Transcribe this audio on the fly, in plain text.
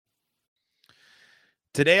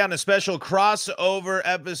Today on a special crossover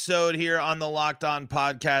episode here on the Locked On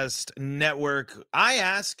Podcast Network, I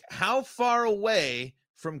ask how far away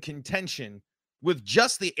from contention with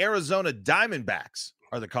just the Arizona Diamondbacks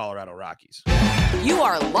are the Colorado Rockies. You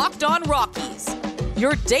are Locked On Rockies,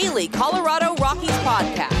 your daily Colorado Rockies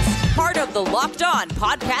podcast, part of the Locked On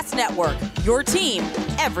Podcast Network, your team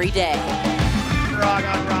every day. Locked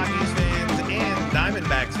On Rockies fans and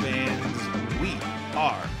Diamondbacks fans, we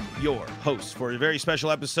are your host for a very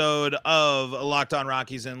special episode of Locked On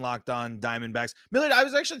Rockies and Locked On Diamondbacks. Millard, I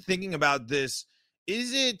was actually thinking about this.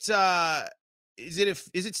 Is it still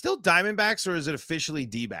Diamondbacks or is it officially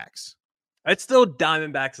D-backs? It's still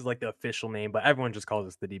Diamondbacks is like the official name, but everyone just calls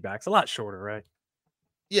us the D-backs. A lot shorter, right?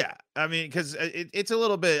 Yeah, I mean, because it's a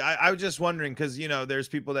little bit. I was just wondering because there's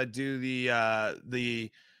people that do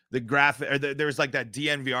the graphic, or there's like that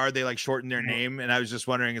DNVR, they like shorten their name, and I was just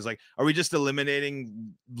wondering, are we just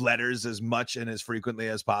eliminating letters as much and as frequently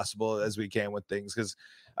as possible as we can with things? Because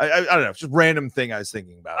I don't know, it's just a random thing I was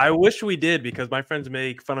thinking about. I wish we did, because my friends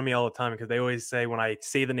make fun of me all the time because they always say when I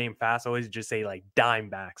say the name fast, I always just say like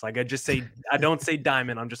Dimebacks. Like I don't say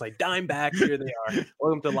Diamond, I'm just like Dimebacks. Here they are.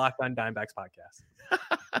 Welcome to Locked On Diamondbacks podcast.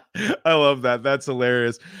 I love that. That's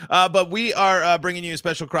hilarious. But we are bringing you a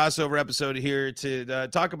special crossover episode here to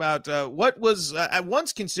talk about what was at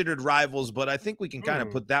once considered rivals, but I think we can kind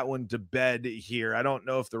of put that one to bed here. I don't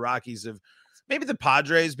know if the Rockies have, maybe the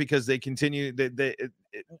Padres, because they continue,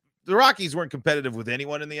 the Rockies weren't competitive with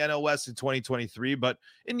anyone in the NL West in 2023, but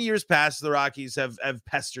in years past, the Rockies have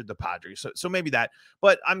pestered the Padres. So maybe that.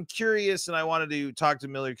 But I'm curious, and I wanted to talk to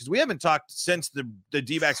Miller because we haven't talked since the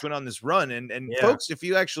D-backs went on this run. And yeah. Folks, if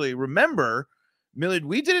you actually remember, Millard,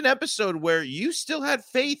 we did an episode where you still had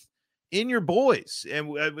faith in your boys,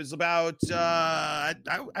 and it was about I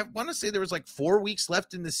want to say there was like 4 weeks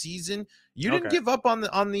left in the season. You didn't give up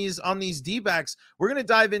on these D-backs. We're going to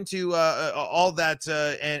dive into all that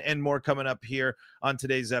and more coming up here on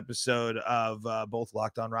today's episode of both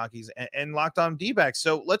Locked On Rockies and Locked On D-backs.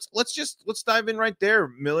 So let's dive in right there,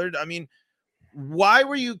 Millard. I mean, why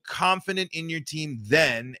were you confident in your team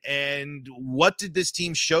then, and what did this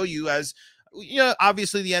team show you? As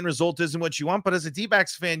obviously the end result isn't what you want, but as a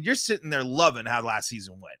D-backs fan, you're sitting there loving how last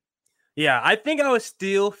season went. Yeah, I think I was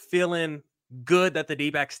still feeling good that the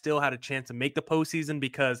D-backs still had a chance to make the postseason,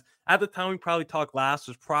 because at the time we probably talked last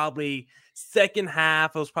was probably second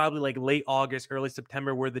half. It was probably like late August, early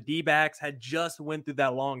September, where the D-backs had just went through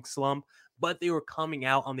that long slump, but they were coming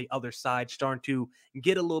out on the other side, starting to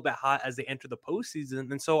get a little bit hot as they entered the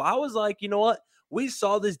postseason. And so I was like, you know what? We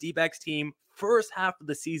saw this D-backs team first half of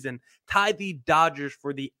the season tied the Dodgers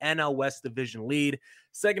for the NL West division lead.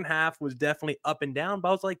 Second half was definitely up and down, but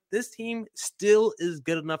I was like, this team still is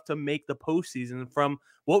good enough to make the postseason from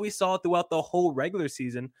what we saw throughout the whole regular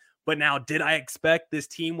season. But now, did I expect this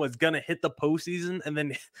team was going to hit the postseason and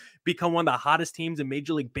then become one of the hottest teams in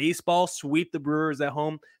Major League Baseball, sweep the Brewers at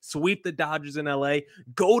home, sweep the Dodgers in LA,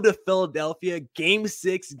 go to Philadelphia, game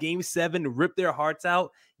 6, game 7, rip their hearts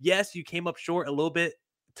out? Yes, you came up short a little bit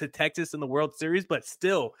to Texas in the World Series, but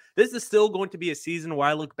still, this is still going to be a season where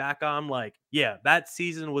I look back on like, yeah, that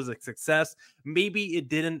season was a success. Maybe it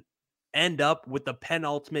didn't end up with the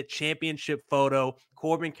penultimate championship photo,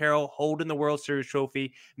 Corbin Carroll holding the World Series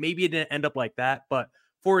trophy. Maybe it didn't end up like that, but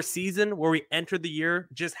for a season where we entered the year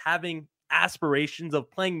just having aspirations of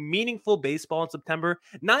playing meaningful baseball in September,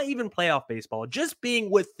 not even playoff baseball, just being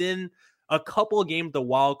within a couple of games, the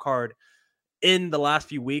wild card in the last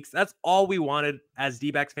few weeks. That's all we wanted as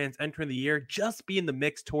D-backs fans entering the year, just be in the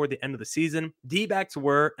mix toward the end of the season. D-backs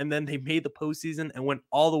were, and then they made the postseason and went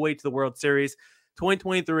all the way to the World Series.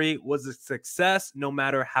 2023 was a success no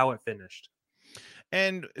matter how it finished.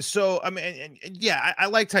 And so, I mean, yeah, I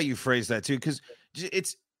liked how you phrased that too, because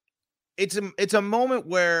it's a moment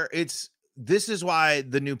where this is why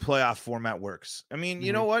the new playoff format works. I mean,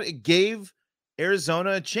 you know what? It gave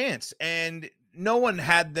Arizona a chance, and no one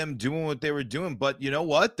had them doing what they were doing, but you know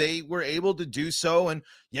what? They were able to do so. And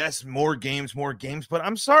yes, more games, but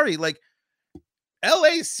I'm sorry, like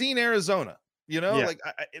LA's seen Arizona,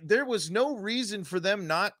 there was no reason for them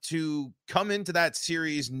not to come into that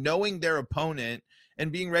series knowing their opponent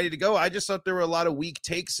and being ready to go. I just thought there were a lot of weak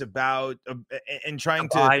takes about and trying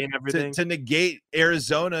to negate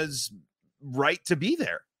Arizona's right to be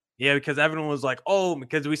there. Yeah, because everyone was like, oh,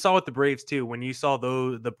 because we saw with the Braves too. When you saw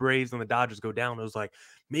the Braves and the Dodgers go down, it was like,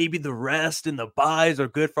 maybe the rest and the buys are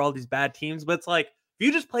good for all these bad teams. But it's like, if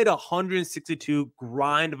you just played a 162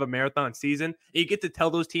 grind of a marathon season, and you get to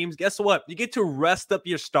tell those teams, guess what? You get to rest up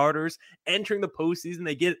your starters entering the postseason.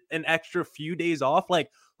 They get an extra few days off. Like,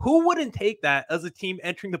 who wouldn't take that as a team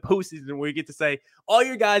entering the postseason where you get to say all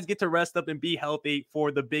your guys get to rest up and be healthy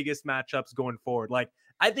for the biggest matchups going forward? Like,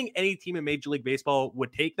 I think any team in Major League Baseball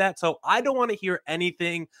would take that. So I don't want to hear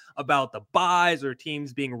anything about the buys or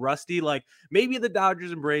teams being rusty. Like, maybe the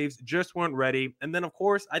Dodgers and Braves just weren't ready. And then, of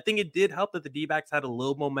course, I think it did help that the D-backs had a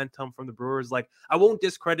little momentum from the Brewers. Like, I won't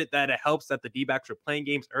discredit that it helps that the D-backs were playing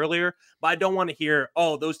games earlier, but I don't want to hear,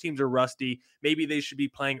 oh, those teams are rusty. Maybe they should be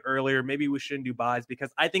playing earlier. Maybe we shouldn't do buys,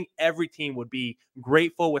 because I think every team would be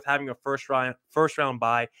grateful with having a first round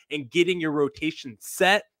bye and getting your rotation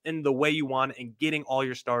set in the way you want it and getting all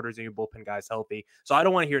your starters and your bullpen guys healthy. So I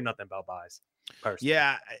don't want to hear nothing about buys. Personally.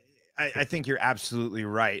 Yeah, I think you're absolutely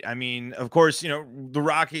right. I mean, of course,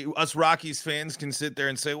 us Rockies fans can sit there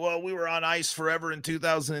and say, well, we were on ice forever in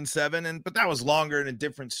 2007, but that was longer and a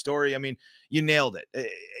different story. I mean, you nailed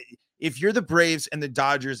it. If you're the Braves and the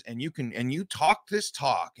Dodgers and you talk this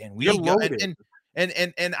talk and we go,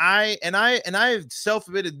 and I've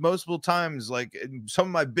self-admitted multiple times, like in some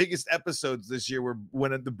of my biggest episodes this year were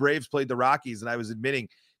when the Braves played the Rockies, and I was admitting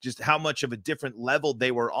just how much of a different level they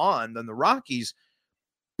were on than the Rockies.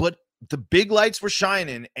 But the big lights were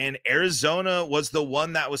shining, and Arizona was the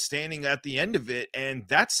one that was standing at the end of it, and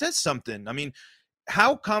that says something. I mean,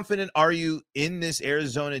 how confident are you in this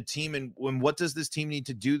Arizona team, and what does this team need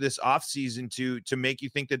to do this offseason to make you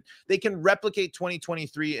think that they can replicate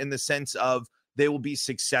 2023 in the sense of they will be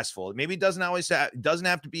successful? Maybe it doesn't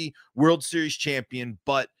have to be World Series champion,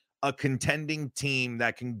 but a contending team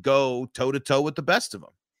that can go toe-to-toe with the best of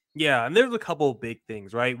them. Yeah, and there's a couple of big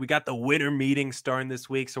things, right? We got the winter meeting starting this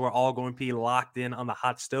week, so we're all going to be locked in on the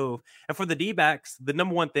hot stove. And for the D-backs, the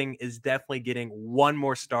number one thing is definitely getting one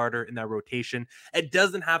more starter in that rotation. It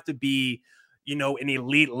doesn't have to be, an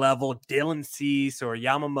elite level Dylan Cease or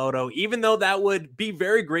Yamamoto, even though that would be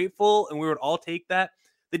very grateful and we would all take that.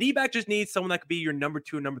 The D-back just needs someone that could be your number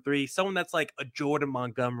 2 and number 3, someone that's like a Jordan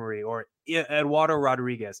Montgomery or Eduardo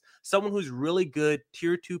Rodriguez, someone who's really good,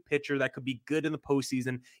 tier 2 pitcher that could be good in the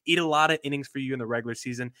postseason, eat a lot of innings for you in the regular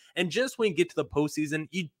season. And just when you get to the postseason,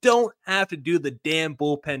 you don't have to do the damn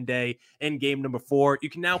bullpen day in game number 4. You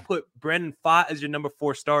can now put Brendan Pfaadt as your number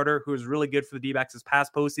 4 starter, who is really good for the D-backs this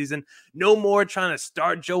past postseason. No more trying to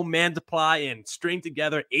start Joe Mantiply and string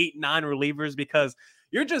together 8-9 relievers, because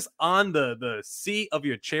you're just on the seat of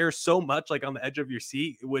your chair so much, like on the edge of your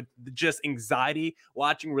seat, with just anxiety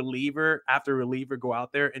watching reliever after reliever go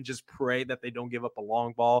out there and just pray that they don't give up a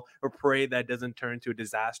long ball or pray that doesn't turn into a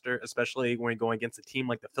disaster, especially when you're going against a team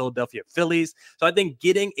like the Philadelphia Phillies. So I think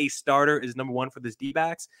getting a starter is number 1 for this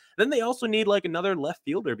D-backs. Then they also need like another left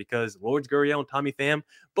fielder, because Lourdes Gurriel and Tommy Pham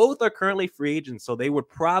both are currently free agents. So they would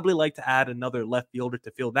probably like to add another left fielder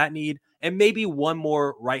to fill that need, and maybe one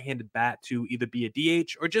more right-handed bat to either be a DH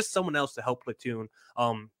or just someone else to help platoon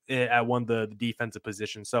at one of the defensive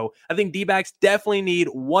positions. So I think D-backs definitely need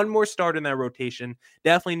one more start in that rotation,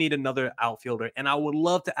 definitely need another outfielder, and I would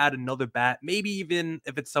love to add another bat, maybe even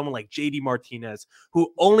if it's someone like JD Martinez,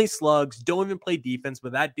 who only slugs, don't even play defense,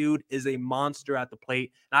 but that dude is a monster at the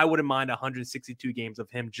plate, and I wouldn't mind 162 games of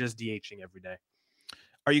him just DHing every day.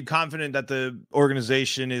 Are you confident that the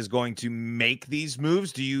organization is going to make these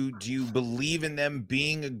moves? Do you believe in them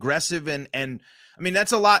being aggressive? And I mean,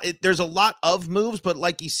 that's a lot. There's a lot of moves, but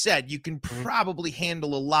like you said, you can probably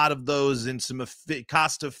handle a lot of those in some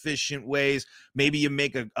cost efficient ways. Maybe you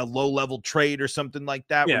make a low level trade or something like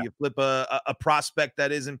that, where you flip a prospect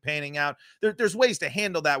that isn't panning out. There's ways to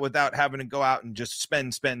handle that without having to go out and just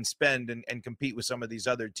spend and compete with some of these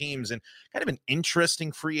other teams, and kind of an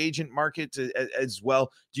interesting free agent market as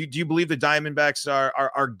well. Do you believe the Diamondbacks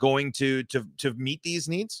are going to meet these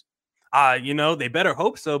needs? They better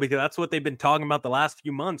hope so, because that's what they've been talking about the last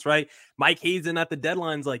few months, right? Mike Hazen at the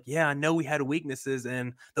deadline's like, yeah, I know we had weaknesses,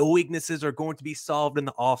 and the weaknesses are going to be solved in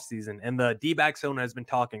the offseason. And the D-backs owner has been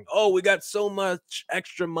talking, oh, we got so much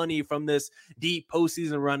extra money from this deep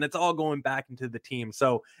postseason run. It's all going back into the team.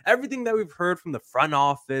 So everything that we've heard from the front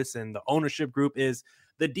office and the ownership group is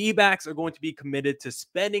the D-backs are going to be committed to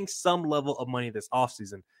spending some level of money this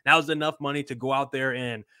offseason. Now is enough money to go out there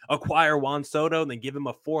and acquire Juan Soto and then give him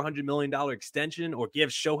a $400 million extension, or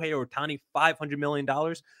give Shohei Ohtani $500 million?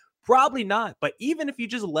 Probably not. But even if you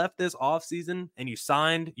just left this offseason and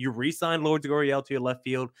you re-signed Lourdes Gurriel to your left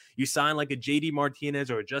field, you signed like a JD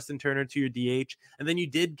Martinez or a Justin Turner to your DH, and then you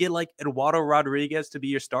did get like Eduardo Rodriguez to be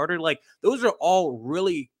your starter, like those are all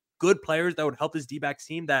really good players that would help this D-backs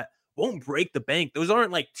team that won't break the bank. Those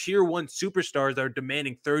aren't like tier 1 superstars that are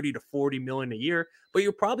demanding 30 to 40 million a year, but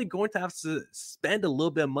you're probably going to have to spend a little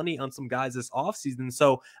bit of money on some guys this offseason.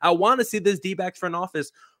 So I want to see this D-backs front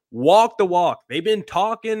office walk the walk. They've been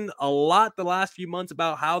talking a lot the last few months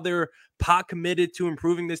about how they're pot committed to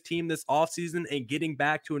improving this team this offseason and getting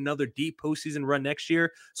back to another deep postseason run next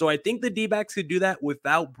year. So I think the D-backs could do that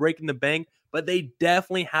without breaking the bank, but they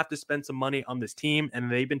definitely have to spend some money on this team,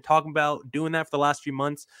 and they've been talking about doing that for the last few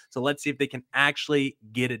months. So let's see if they can actually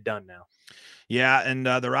get it done now. Yeah, and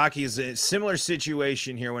the Rockies, a similar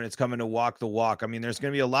situation here when it's coming to walk the walk. I mean, there's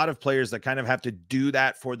going to be a lot of players that kind of have to do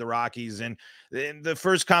that for the Rockies. And the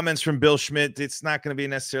first comments from Bill Schmidt, it's not going to be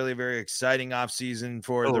necessarily a very exciting offseason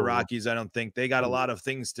for the Rockies. I don't think they got a lot of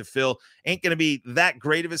things to fill. Ain't going to be that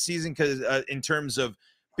great of a season because in terms of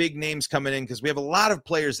big names coming in, because we have a lot of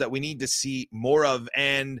players that we need to see more of.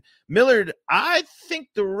 And Millard, I think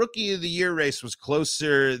the Rookie of the Year race was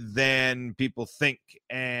closer than people think.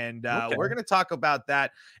 And we're going to talk about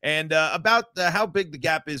that and about how big the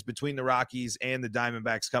gap is between the Rockies and the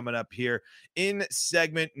Diamondbacks coming up here in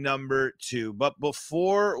segment number 2. But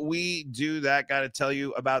before we do that, got to tell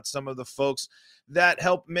you about some of the folks that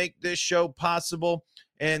help make this show possible.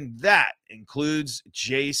 And that includes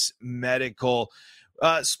Jace Medical.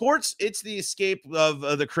 Sports, it's the escape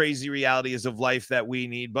of the crazy realities of life that we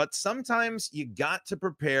need, but sometimes you got to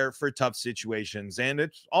prepare for tough situations, and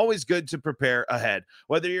it's always good to prepare ahead.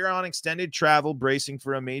 Whether you're on extended travel, bracing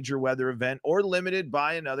for a major weather event, or limited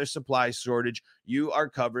by another supply shortage, you are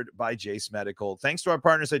covered by Jace Medical. Thanks to our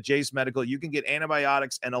partners at Jace Medical, you can get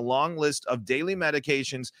antibiotics and a long list of daily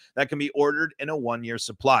medications that can be ordered in a 1-year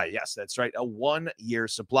supply. Yes, that's right, a 1-year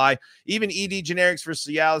supply. Even ED generics for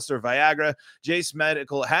Cialis or Viagra. Jace Medical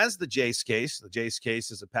has the Jace case. The Jace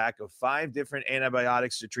case is a pack of 5 different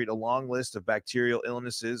antibiotics to treat a long list of bacterial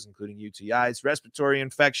illnesses, including UTIs, respiratory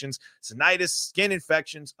infections, sinusitis, skin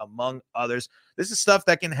infections, among others. This is stuff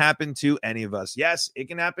that can happen to any of us. Yes, it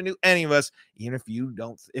can happen to any of us. Even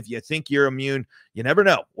if you think you're immune, you never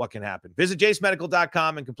know what can happen. Visit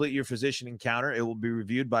jacemedical.com and complete your physician encounter. It will be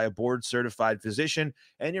reviewed by a board-certified physician,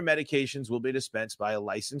 and your medications will be dispensed by a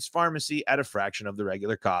licensed pharmacy at a fraction of the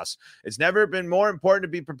regular cost. It's never been more important to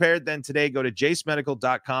be prepared than today. Go to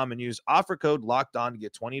jacemedical.com and use offer code Locked On to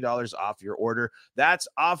get $20 off your order. That's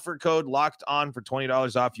offer code Locked On for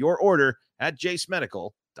 $20 off your order at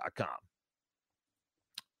jacemedical.com.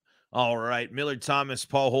 All right, Millard Thomas,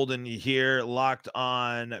 Paul Holden here, Locked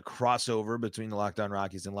On crossover between the Locked On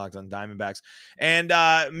Rockies and Locked On Diamondbacks. And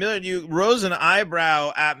Millard, you rose an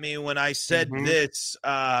eyebrow at me when I said this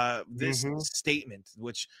statement,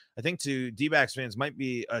 which I think to D-backs fans might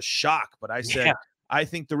be a shock, but I said, I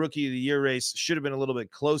think the Rookie of the Year race should have been a little bit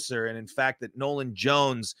closer. And in fact, that Nolan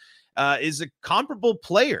Jones is a comparable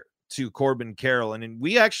player to Corbin Carroll. And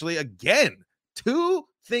we actually, again, 2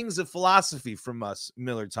 things of philosophy from us,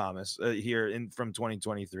 Millard Thomas, here from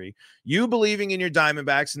 2023. You believing in your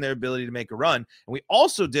Diamondbacks and their ability to make a run. And we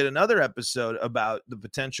also did another episode about the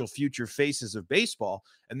potential future faces of baseball.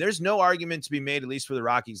 And there's no argument to be made, at least for the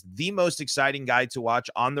Rockies. The most exciting guy to watch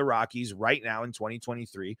on the Rockies right now in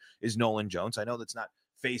 2023 is Nolan Jones. I know that's not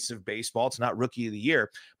face of baseball. It's not Rookie of the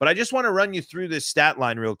Year, but I just want to run you through this stat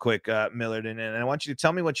line real quick, Millard, and I want you to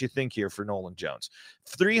tell me what you think here for Nolan Jones.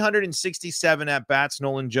 367 at-bats.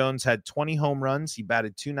 Nolan Jones had 20 home runs. He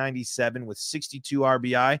batted .297 with 62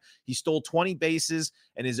 RBI. He stole 20 bases,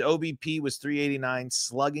 and his OBP was .389,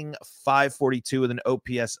 slugging .542 with an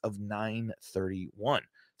OPS of .931.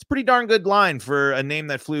 It's a pretty darn good line for a name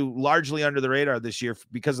that flew largely under the radar this year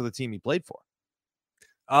because of the team he played for.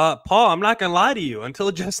 Paul, I'm not going to lie to you. Until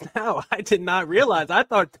just now, I did not realize. I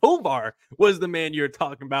thought Tovar was the man you're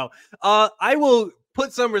talking about. I will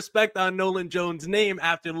put some respect on Nolan Jones' name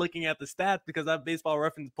after looking at the stats because I have Baseball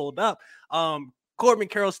Reference pulled up. Corbin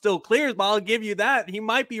Carroll still clears, but I'll give you that. He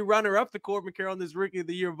might be runner-up to Corbin Carroll in this Rookie of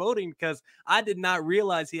the Year voting because I did not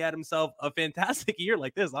realize he had himself a fantastic year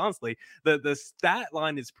like this, honestly. The stat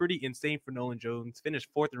line is pretty insane for Nolan Jones. Finished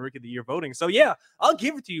 4th in Rookie of the Year voting. So, yeah, I'll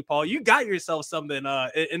give it to you, Paul. You got yourself something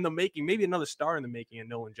in the making, maybe another star in the making in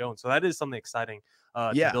Nolan Jones. So that is something exciting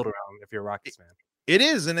to build around if you're a Rockies fan. It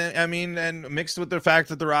is, and I mean, and mixed with the fact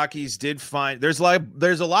that the Rockies did find there's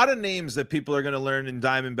a lot of names that people are going to learn in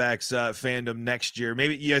Diamondbacks fandom next year.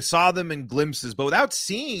 Maybe you saw them in glimpses, but without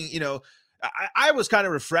seeing, I was kind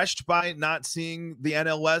of refreshed by not seeing the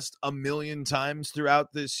NL West a million times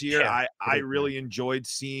throughout this year. Yeah, I really enjoyed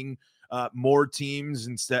seeing more teams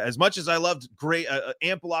instead. As much as I loved great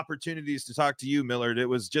ample opportunities to talk to you, Millard, it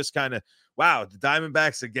was just kind of wow, the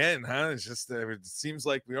Diamondbacks again, huh? It's just it seems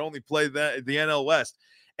like we only play the NL West.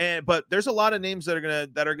 But there's a lot of names that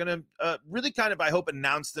are gonna really kind of, I hope,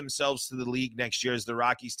 announce themselves to the league next year as the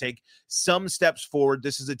Rockies take some steps forward.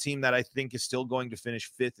 This is a team that I think is still going to finish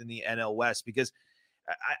 5th in the NL West because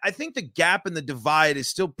I think the gap and the divide is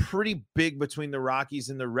still pretty big between the Rockies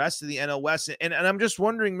and the rest of the NL West. And I'm just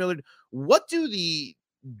wondering, Millard, what do the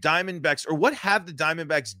Diamondbacks, or what have the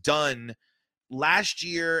Diamondbacks done last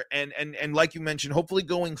year and like you mentioned, hopefully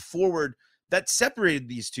going forward, that separated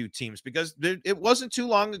these two teams? Because it wasn't too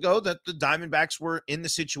long ago that the Diamondbacks were in the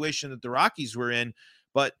situation that the Rockies were in,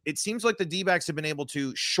 but it seems like the D-backs have been able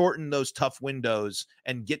to shorten those tough windows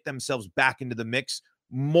and get themselves back into the mix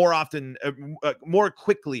more often, more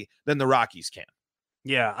quickly than the Rockies can.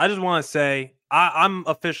 Yeah, I just want to say I'm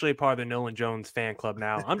officially part of the Nolan Jones fan club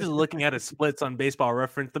now. I'm just looking at his splits on Baseball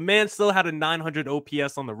Reference. The man still had a 900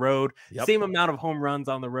 OPS on the road, same amount of home runs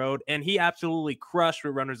on the road, and he absolutely crushed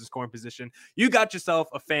with runners in scoring position. You got yourself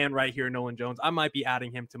a fan right here, Nolan Jones. I might be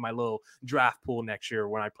adding him to my little draft pool next year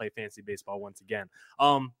when I play fantasy baseball once again.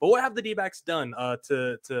 But what have the D-backs done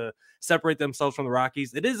to separate themselves from the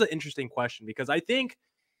Rockies? It is an interesting question because I think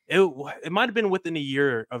it might have been within a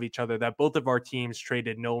year of each other that both of our teams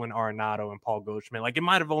traded Nolan Arenado and Paul Goldschmidt. Like, it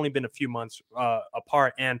might have only been a few months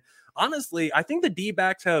apart. And honestly, I think the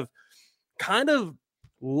D-backs have kind of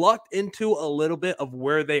lucked into a little bit of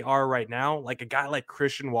where they are right now. Like a guy like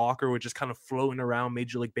Christian Walker was just kind of floating around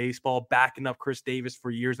Major League Baseball, backing up Chris Davis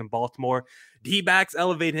for years in Baltimore. D-backs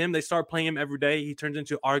elevate him. They start playing him every day. He turns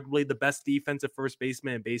into arguably the best defensive first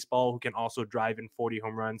baseman in baseball who can also drive in 40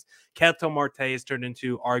 home runs. Ketel Marte has turned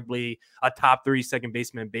into arguably a top 3 second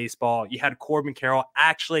baseman in baseball. You had Corbin Carroll.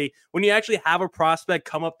 Actually, when you actually have a prospect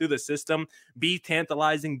come up through the system, be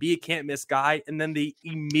tantalizing, be a can't miss guy, and then they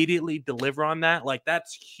immediately deliver on that, like,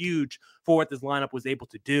 that's huge for what this lineup was able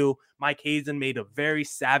to do. Mike Hazen made a very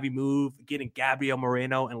savvy move, getting Gabriel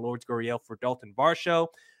Moreno and Lourdes Gurriel for Dalton Varsho.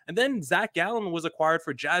 And then Zach Gallen was acquired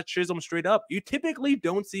for Jazz Chisholm straight up. You typically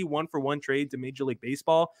don't see 1-for-1 trades in Major League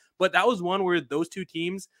Baseball, but that was one where those two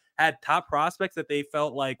teams had top prospects that they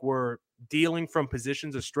felt like were dealing from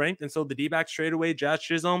positions of strength. And so the D-backs traded away Jazz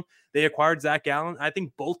Chisholm. They acquired Zach Gallen. I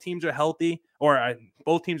think both teams are healthy, or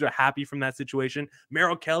both teams are happy from that situation.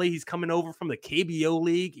 Merrill Kelly, he's coming over from the KBO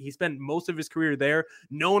League. He spent most of his career there.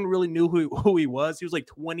 No one really knew who he was. He was like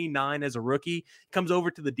 29 as a rookie. Comes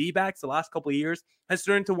over to the D-backs the last couple of years, has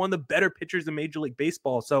turned into one of the better pitchers in Major League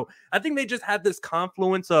Baseball. So I think they just had this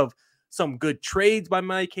confluence of some good trades by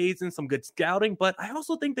Mike Hazen, some good scouting, but I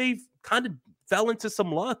also think they've kind of fell into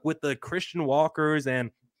some luck with the Christian Walkers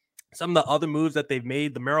and some of the other moves that they've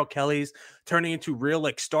made, the Merrill Kellys turning into real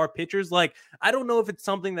like star pitchers. Like, I don't know if it's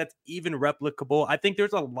something that's even replicable. I think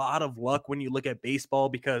there's a lot of luck when you look at baseball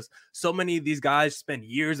because so many of these guys spend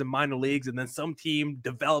years in minor leagues and then some team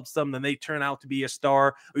develops them, then they turn out to be a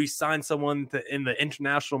star, or you sign someone in the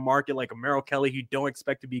international market like a Merrill Kelly who you don't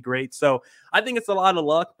expect to be great. So I think it's a lot of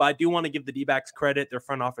luck, but I do want to give the D-backs credit, their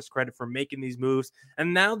front office credit for making these moves.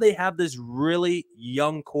 And now they have this really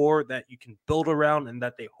young core that you can build around and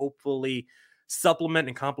that they hopefully supplement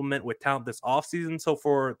and complement with talent this offseason. So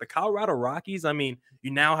for the Colorado Rockies, I mean,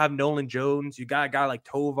 you now have Nolan Jones. You got a guy like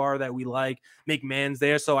Tovar that we like. McMahon's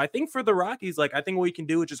there. So I think for the Rockies, like, I think what you can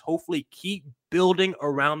do is just hopefully keep building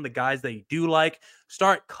around the guys that you do like.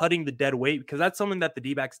 Start cutting the dead weight, because that's something that the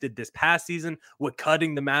D-backs did this past season with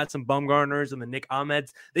cutting the Madison Bumgarners and the Nick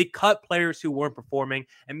Ahmeds. They cut players who weren't performing,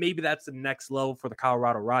 and maybe that's the next level for the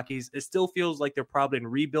Colorado Rockies. It still feels like they're probably in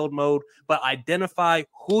rebuild mode, but identify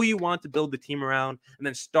who you want to build the team around and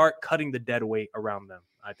then start cutting the dead weight around them.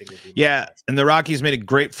 I think would be and the Rockies made a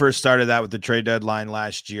great first start of that with the trade deadline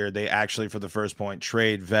last year. They actually, for the first point,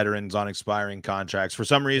 trade veterans on expiring contracts. For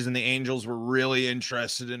some reason, the Angels were really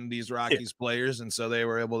interested in these Rockies players, and so they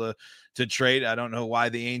were able to trade. I don't know why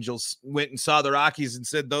the Angels went and saw the Rockies and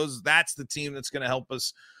said that's the team that's going to help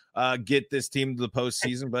us get this team to the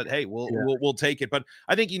postseason. But hey, we'll take it. But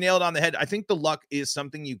I think you nailed it on the head. I think the luck is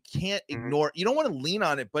something you can't ignore. You don't want to lean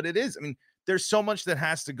on it, but it is. I mean, there's so much that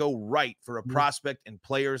has to go right for a prospect and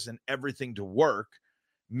players and everything to work,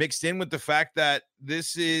 mixed in with the fact that there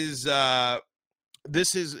was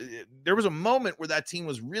a moment where that team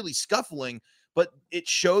was really scuffling, but it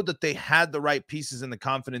showed that they had the right pieces and the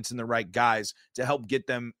confidence in the right guys to help get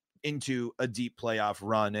them into a deep playoff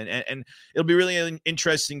run. And it'll be really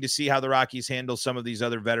interesting to see how the Rockies handle some of these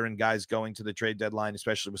other veteran guys going to the trade deadline,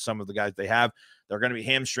 especially with some of the guys they have. They're going to be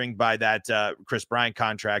hamstringed by that Chris Bryant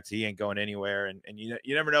contract. He ain't going anywhere. And you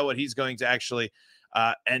never know what he's going to actually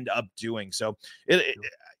end up doing. So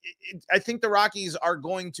I think the Rockies are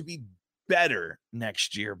going to be better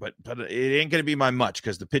next year, but it ain't going to be by much,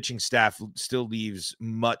 because the pitching staff still leaves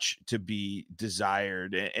much to be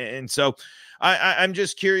desired. And so I'm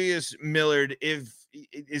just curious, Millard,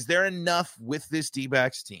 is there enough with this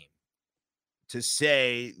D-backs team to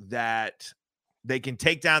say that they can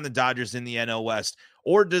take down the Dodgers in the NL West,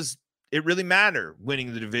 or does it really matter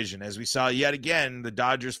winning the division, as we saw yet again, the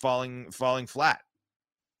Dodgers falling flat.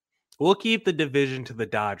 We'll keep the division to the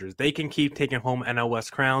Dodgers. They can keep taking home NL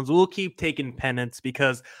West crowns. We'll keep taking pennants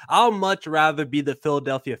because I'll much rather be the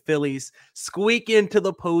Philadelphia Phillies, squeak into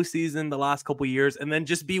the postseason the last couple of years, and then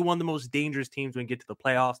just be one of the most dangerous teams when we get to the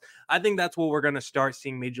playoffs. I think that's what we're going to start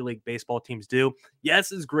seeing Major League Baseball teams do.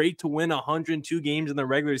 Yes, it's great to win 102 games in the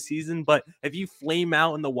regular season, but if you flame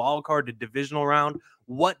out in the wild card to divisional round,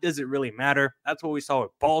 what does it really matter? That's what we saw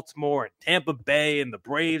with Baltimore and Tampa Bay and the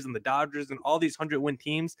Braves and the Dodgers and all these 100-win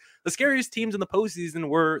teams. The scariest teams in the postseason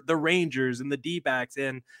were the Rangers and the D-backs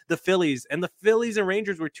and the Phillies. And the Phillies and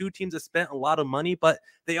Rangers were two teams that spent a lot of money, but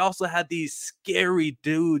they also had these scary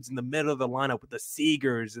dudes in the middle of the lineup with the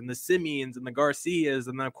Seagers and the Simeons and the Garcias.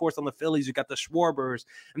 And then, of course, on the Phillies, you got the Schwarbers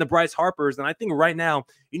and the Bryce Harpers. And I think right now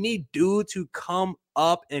you need dudes who come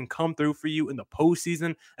up and come through for you in the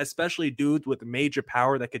postseason, especially dudes with major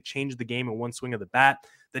power that could change the game in one swing of the bat.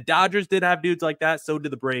 The Dodgers did have dudes like that, so did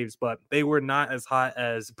the Braves, but they were not as hot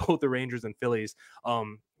as both the Rangers and Phillies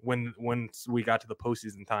when we got to the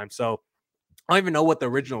postseason time. So I don't even know what the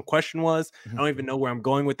original question was. I don't even know where I'm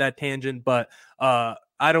going with that tangent, but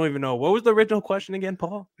I don't even know. What was the original question again,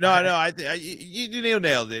 Paul? No, you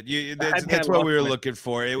nailed it. That's what we were looking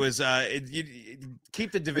for. It was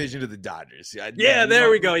keep the division to the Dodgers.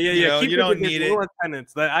 There we go. Yeah. You don't need it.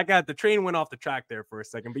 Pennants. The train went off the track there for a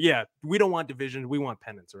second, but yeah, we don't want divisions. We want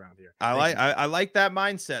pennants around here. I like that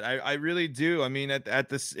mindset. I really do. I mean, at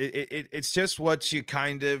this, it's just what you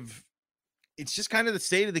kind of. It's just kind of the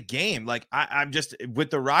state of the game. Like I'm just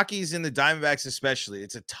with the Rockies and the Diamondbacks, especially.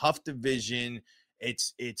 It's a tough division.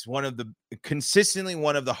 It's consistently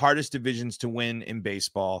one of the hardest divisions to win in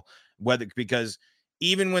baseball. Because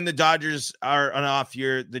even when the Dodgers are an off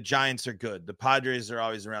year, the Giants are good. The Padres are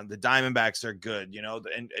always around. The Diamondbacks are good,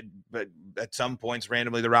 but at some points,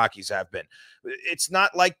 randomly, the Rockies have been. It's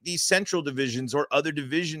not like these central divisions or other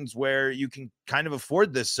divisions where you can kind of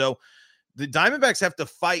afford this. So the Diamondbacks have to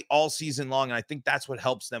fight all season long, and I think that's what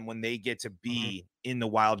helps them when they get to be in the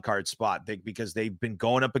wild card spot, because they've been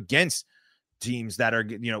going up against teams that are,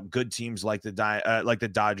 good teams like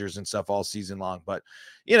the Dodgers and stuff all season long. But,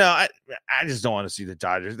 I just don't want to see the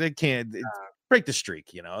Dodgers. They can't break the streak.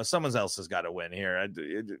 Someone else has got to win here.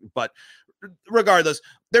 But regardless,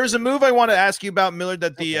 there's a move I want to ask you about, Millard,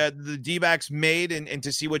 that the D-backs made, and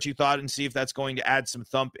to see what you thought and see if that's going to add some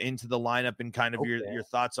thump into the lineup and kind of your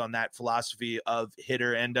thoughts on that philosophy of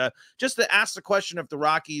hitter. And just to ask the question if the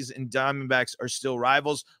Rockies and Diamondbacks are still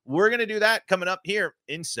rivals. We're going to do that coming up here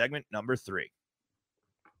in segment number 3.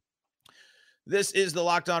 This is the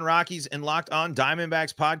Locked On Rockies and Locked On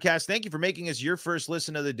Diamondbacks podcast. Thank you for making us your first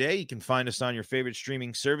listen of the day. You can find us on your favorite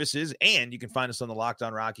streaming services, and you can find us on the Locked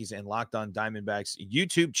On Rockies and Locked On Diamondbacks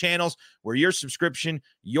YouTube channels, where your subscription,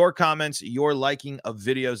 your comments, your liking of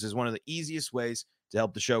videos is one of the easiest ways to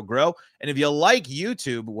help the show grow. And if you like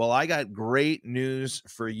YouTube, well, I got great news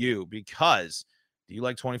for you, because do you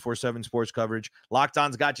like 24/7 sports coverage? Locked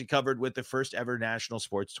On's got you covered with the first ever national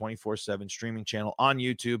sports 24/7 streaming channel on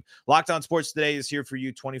YouTube. Locked On Sports Today is here for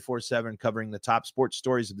you 24/7, covering the top sports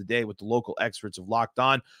stories of the day with the local experts of Locked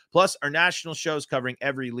On, plus our national shows covering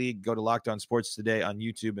every league. Go to Locked On Sports Today on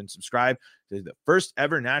YouTube and subscribe to the first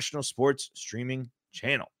ever national sports streaming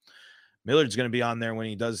channel. Millard's going to be on there when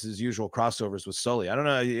he does his usual crossovers with Sully. I don't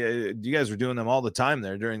know. You guys were doing them all the time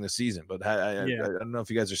there during the season, but I don't know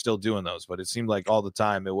if you guys are still doing those, but it seemed like all the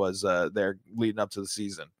time it was there leading up to the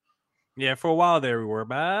season. Yeah, for a while there we were,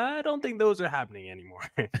 but I don't think those are happening anymore.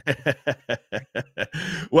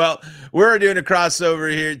 Well, we're doing a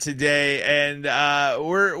crossover here today, and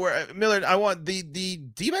we're Millard. I want the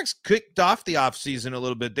D-backs kicked off the offseason a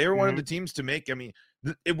little bit. They were one of the teams to make. I mean,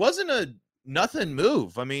 it wasn't a nothing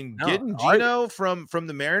move. I mean, getting Gino from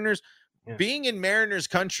the Mariners, being in Mariners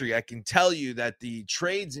country, I can tell you that the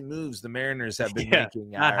trades and moves the Mariners have been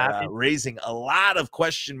making are raising a lot of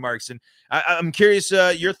question marks. And I'm curious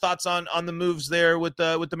your thoughts on the moves there with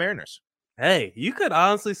the Mariners. Hey, you could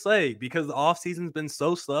honestly say, because the offseason's been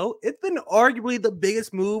so slow, it's been arguably the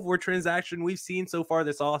biggest move or transaction we've seen so far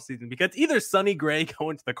this offseason, because either Sonny Gray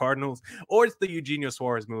going to the Cardinals or it's the Eugenio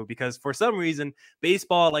Suarez move, because for some reason,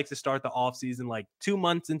 baseball likes to start the offseason like 2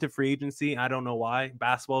 months into free agency. I don't know why.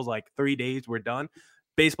 Basketball's like 3 days, we're done.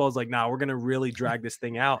 Baseball's like, nah, we're going to really drag this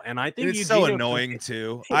thing out. And I think it's so annoying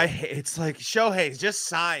too. It's like, Shohei, just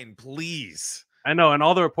sign, please. I know, and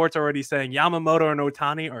all the reports are already saying Yamamoto and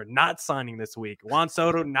Ohtani are not signing this week. Juan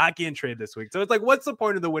Soto not getting traded this week. So it's like, what's the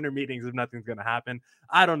point of the winter meetings if nothing's going to happen?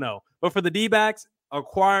 I don't know. But for the D-backs,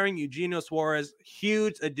 acquiring Eugenio Suarez,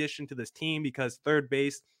 huge addition to this team, because third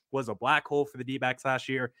base was a black hole for the D-backs last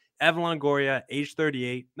year. Evan Longoria, age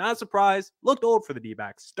 38, not a surprise, looked old for the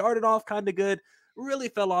D-backs. Started off kind of good, really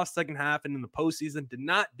fell off second half, and in the postseason did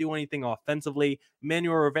not do anything offensively.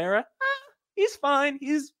 Manuel Rivera, he's fine.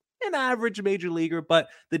 He's an average major leaguer, but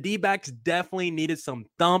the D-backs definitely needed some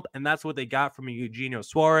thump, and that's what they got from Eugenio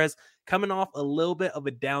Suarez, coming off a little bit of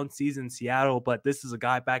a down season in Seattle, but this is a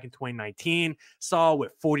guy back in 2019, saw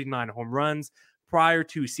with 49 home runs prior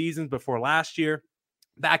to seasons before last year.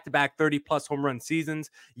 Back-to-back 30-plus home run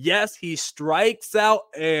seasons. Yes, he strikes out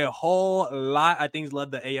a whole lot. I think he's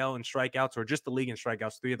led the AL in strikeouts, or just the league in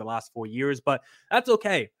strikeouts 3 of the last 4 years, but that's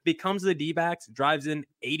okay. If he comes to the D-backs, drives in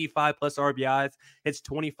 85-plus RBIs, hits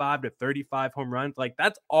 25 to 35 home runs. Like,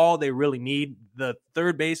 that's all they really need. The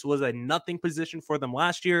third base was a nothing position for them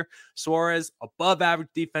last year. Suarez, above average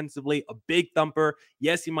defensively, a big thumper.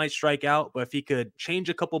 Yes, he might strike out, but if he could change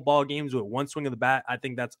a couple ball games with one swing of the bat, I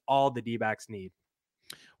think that's all the D-backs need.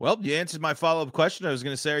 Well, you answered my follow-up question. I was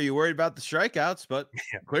going to say, are you worried about the strikeouts? But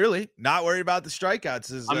clearly not worried about the strikeouts.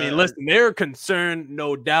 Listen, they're concerned,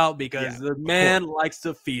 no doubt, because the man likes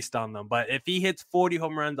to feast on them. But if he hits 40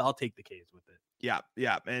 home runs, I'll take the K's with it.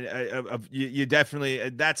 Yeah. And you definitely,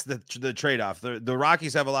 that's the trade-off. The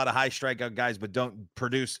Rockies have a lot of high strikeout guys, but don't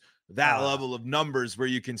produce that level of numbers where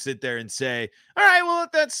you can sit there and say, all right, well,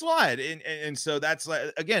 let that slide. And so that's,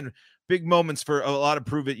 like, again, big moments for a lot of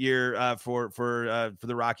prove it year for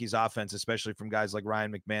the Rockies offense, especially from guys like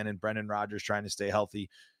Ryan McMahon and Brendan Rodgers trying to stay healthy,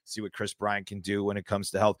 see what Chris Bryant can do when it comes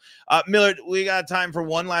to health. Millard, we got time for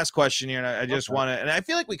one last question here. And I just want to, and I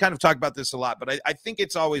feel like we kind of talk about this a lot, but I think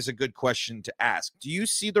it's always a good question to ask. Do you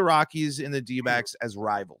see the Rockies and the D-backs as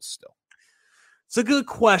rivals still? It's a good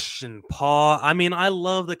question, Paul. I mean, I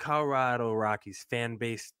love the Colorado Rockies fan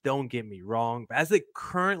base. Don't get me wrong. But as it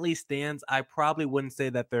currently stands, I probably wouldn't say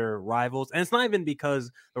that they're rivals. And it's not even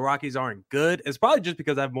because the Rockies aren't good. It's probably just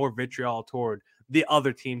because I have more vitriol toward the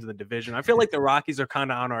other teams in the division. I feel like the Rockies are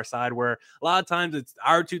kind of on our side, where a lot of times it's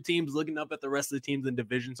our two teams looking up at the rest of the teams in the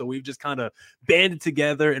division. So we've just kind of banded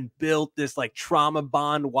together and built this like trauma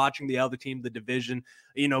bond watching the other team in the division,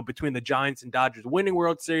 between the Giants and Dodgers winning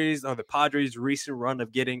World Series, or the Padres' recent run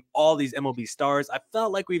of getting all these MLB stars. I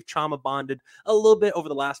felt like we've trauma bonded a little bit over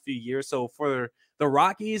the last few years. So for the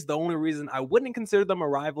Rockies, the only reason I wouldn't consider them a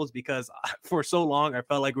rival is because for so long I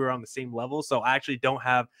felt like we were on the same level. So I actually don't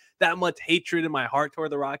have that much hatred in my heart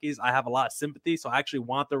toward the Rockies. I have a lot of sympathy. So I actually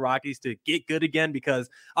want the Rockies to get good again, because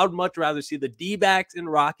I would much rather see the D-backs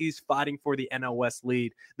and Rockies fighting for the NL West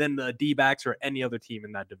lead than the D-backs or any other team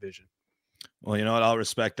in that division. Well, you know what? I'll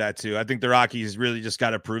respect that too. I think the Rockies really just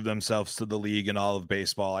got to prove themselves to the league and all of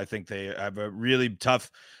baseball. I think they have a really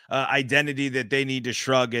tough identity that they need to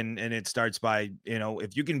shrug. And it starts by,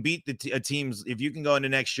 if you can beat the teams, if you can go into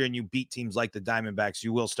next year and you beat teams like the Diamondbacks,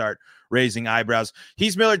 you will start raising eyebrows.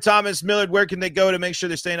 He's Millard Thomas. Millard, where can they go to make sure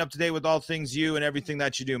they're staying up to date with all things you and everything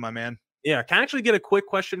that you do, my man? Yeah, can I actually get a quick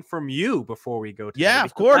question from you before we go? Yeah,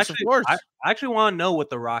 of course. I actually want to know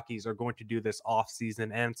what the Rockies are going to do this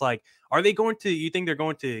offseason. And it's like, you think they're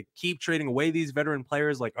going to keep trading away these veteran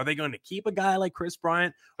players? Like, are they going to keep a guy like Chris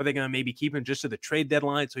Bryant? Are they going to maybe keep him just to the trade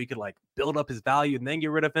deadline so he could like build up his value and then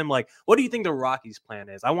get rid of him? Like, what do you think the Rockies' plan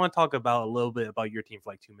is? I want to talk about a little bit about your team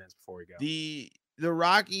for like 2 minutes before we go. The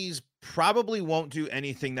Rockies probably won't do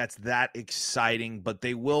anything that's that exciting, but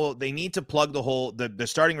they need to plug the hole. The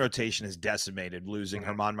starting rotation is decimated, losing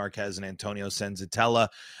German Marquez and Antonio Senzatella.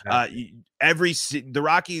 The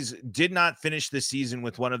Rockies did not finish the season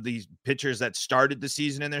with one of these pitchers that started the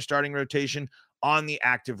season in their starting rotation on the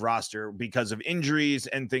active roster because of injuries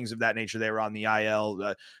and things of that nature. They were on the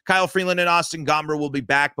IL. Kyle Freeland and Austin Gomber will be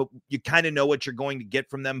back, but you kind of know what you're going to get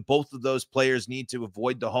from them. Both of those players need to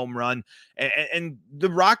avoid the home run. And the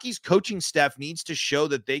Rockies coaching staff needs to show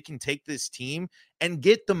that they can take this team and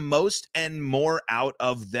get the most and more out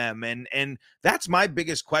of them. And that's my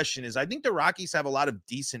biggest question is I think the Rockies have a lot of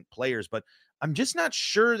decent players, but I'm just not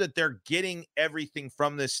sure that they're getting everything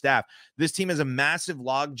from this staff. This team has a massive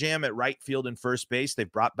logjam at right field and first base.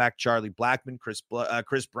 They've brought back Charlie Blackmon.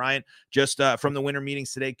 Chris Bryant, just from the winter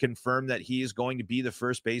meetings today, confirmed that he is going to be the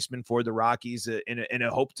first baseman for the Rockies in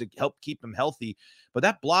a hope to help keep him healthy. But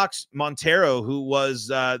that blocks Montero, who was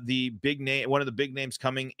the big name, one of the big names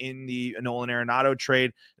coming in the Nolan Arenado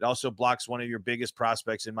trade. It also blocks one of your biggest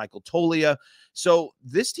prospects in Michael Toglia. So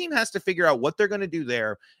this team has to figure out what they're going to do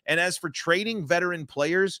there. And as for trading veteran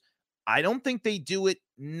players, I don't think they do it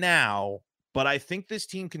now, but I think this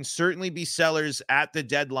team can certainly be sellers at the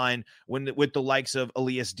deadline with the likes of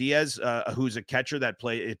Elias Diaz, who's a catcher that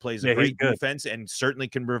plays a great defense and certainly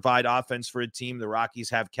can provide offense for a team. The Rockies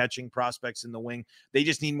have catching prospects in the wing. They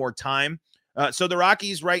just need more time. So the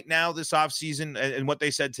Rockies right now this offseason, and what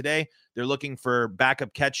they said today, they're looking for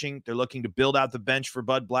backup catching. They're looking to build out the bench for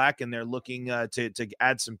Bud Black, and they're looking to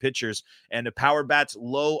add some pitchers. And a power bat's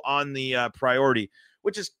low on the priority,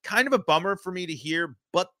 which is kind of a bummer for me to hear.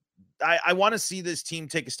 But I want to see this team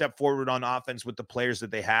take a step forward on offense with the players that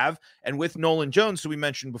they have. And with Nolan Jones, who we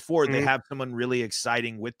mentioned before, they have someone really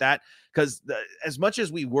exciting with that. Because as much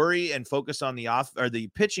as we worry and focus on the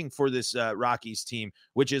pitching for this Rockies team,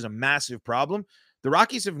 which is a massive problem, the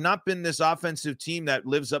Rockies have not been this offensive team that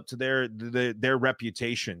lives up to their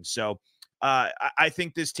reputation. So I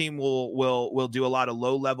think this team will do a lot of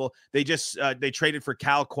low level. They just they traded for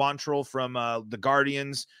Cal Quantrill from the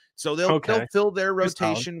Guardians. So they'll fill their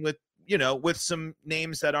rotation with some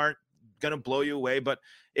names that aren't going to blow you away. But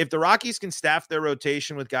if the Rockies can staff their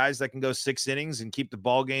rotation with guys that can go 6 innings and keep the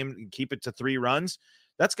ball game and keep it to 3 runs,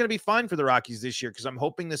 that's going to be fine for the Rockies this year, because I'm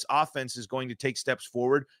hoping this offense is going to take steps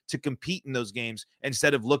forward to compete in those games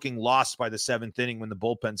instead of looking lost by the 7th inning when the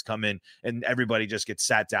bullpens come in and everybody just gets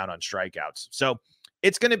sat down on strikeouts. So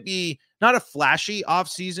it's going to be not a flashy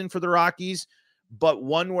offseason for the Rockies, but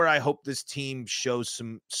one where I hope this team shows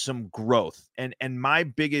some growth. And my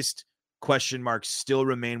biggest question marks still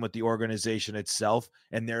remain with the organization itself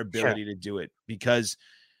and their ability to do it, because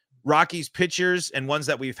Rockies pitchers and ones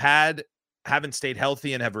that we've had haven't stayed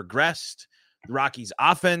healthy and have regressed. The Rockies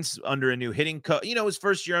offense under a new hitting coach, his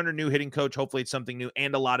first year under new hitting coach. Hopefully it's something new,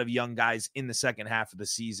 and a lot of young guys in the second half of the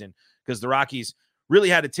season, because the Rockies really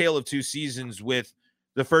had a tale of 2 seasons, with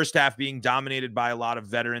the first half being dominated by a lot of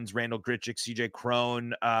veterans, Randall Grichuk, CJ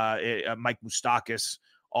Cron, Mike Moustakas,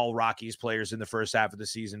 all Rockies players in the first half of the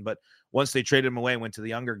season. But once they traded him away and went to the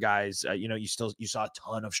younger guys, you saw a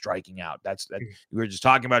ton of striking out. We were just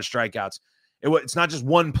talking about strikeouts. It's not just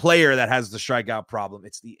one player that has the strikeout problem.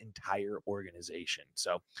 It's the entire organization.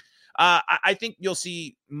 So I think you'll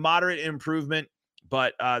see moderate improvement,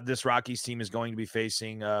 but this Rockies team is going to be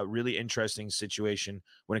facing a really interesting situation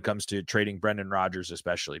when it comes to trading Brendan Rodgers,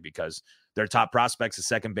 especially because their top prospect's a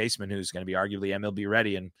second baseman who's going to be arguably MLB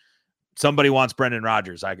ready, and somebody wants Brendan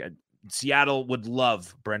Rodgers. Seattle would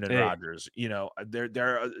love Brendan Rodgers.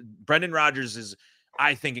 Brendan Rodgers is,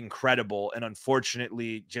 I think, incredible, and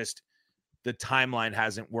unfortunately, just the timeline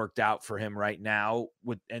hasn't worked out for him right now.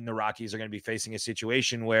 And the Rockies are going to be facing a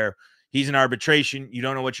situation where he's in arbitration. You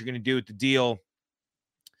don't know what you're going to do with the deal.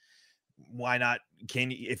 Why not?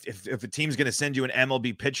 If a team's going to send you an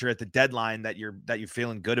MLB pitcher at the deadline that you're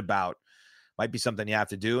feeling good about, might be something you have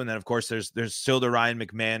to do. And then of course there's still the Ryan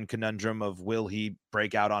McMahon conundrum of, will he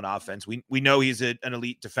break out on offense? We know he's an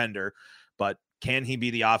elite defender, but can he be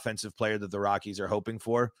the offensive player that the Rockies are hoping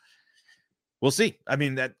for? We'll see. I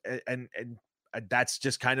mean, that's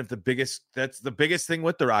just kind of the biggest thing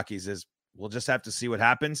with the Rockies is we'll just have to see what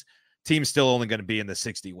happens. Team's still only going to be in the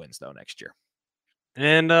 60 wins though next year.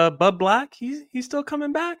 And Bud Black, he's still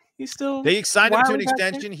coming back. They signed him to an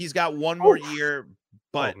extension. He's got one more year,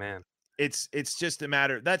 but it's just a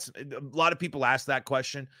matter. That's a lot of people ask that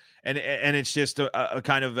question, and it's just a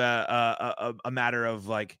kind of a matter of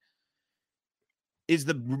like, is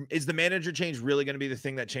the manager change really going to be the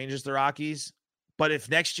thing that changes the Rockies? But if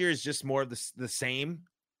next year is just more of the same,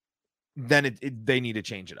 then they need to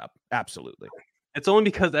change it up. Absolutely. It's only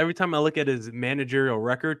because every time I look at his managerial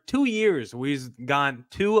record, 2 years, where he's gone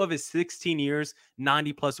 2 of his 16 years,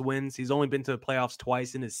 90-plus wins. He's only been to the playoffs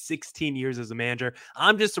twice in his 16 years as a manager.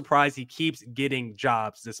 I'm just surprised he keeps getting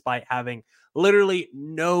jobs despite having literally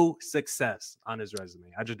no success on his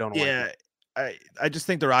resume. I just don't know. Yeah, I just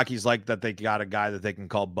think the Rockies like that they got a guy that they can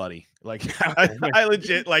call buddy. Like I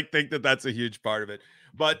legit think that's a huge part of it.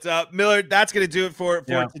 But Miller, that's going to do it for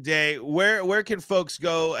today. Where can folks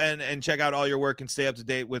go and check out all your work and stay up to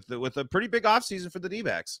date with a pretty big offseason for the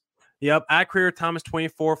D-backs? Yep, at Career Thomas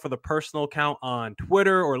 24 for the personal account on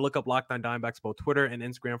Twitter, or look up Locked On Diamondbacks, both Twitter and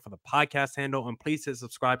Instagram, for the podcast handle. And please hit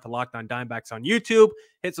subscribe to Locked On Diamondbacks on YouTube.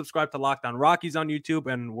 Hit subscribe to Locked On Rockies on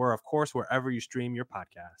YouTube, and we're, of course, wherever you stream your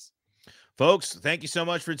podcasts. Folks, thank you so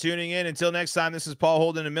much for tuning in. Until next time, this is Paul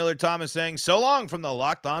Holden and Miller Thomas saying so long from the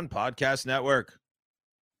Locked On Podcast Network.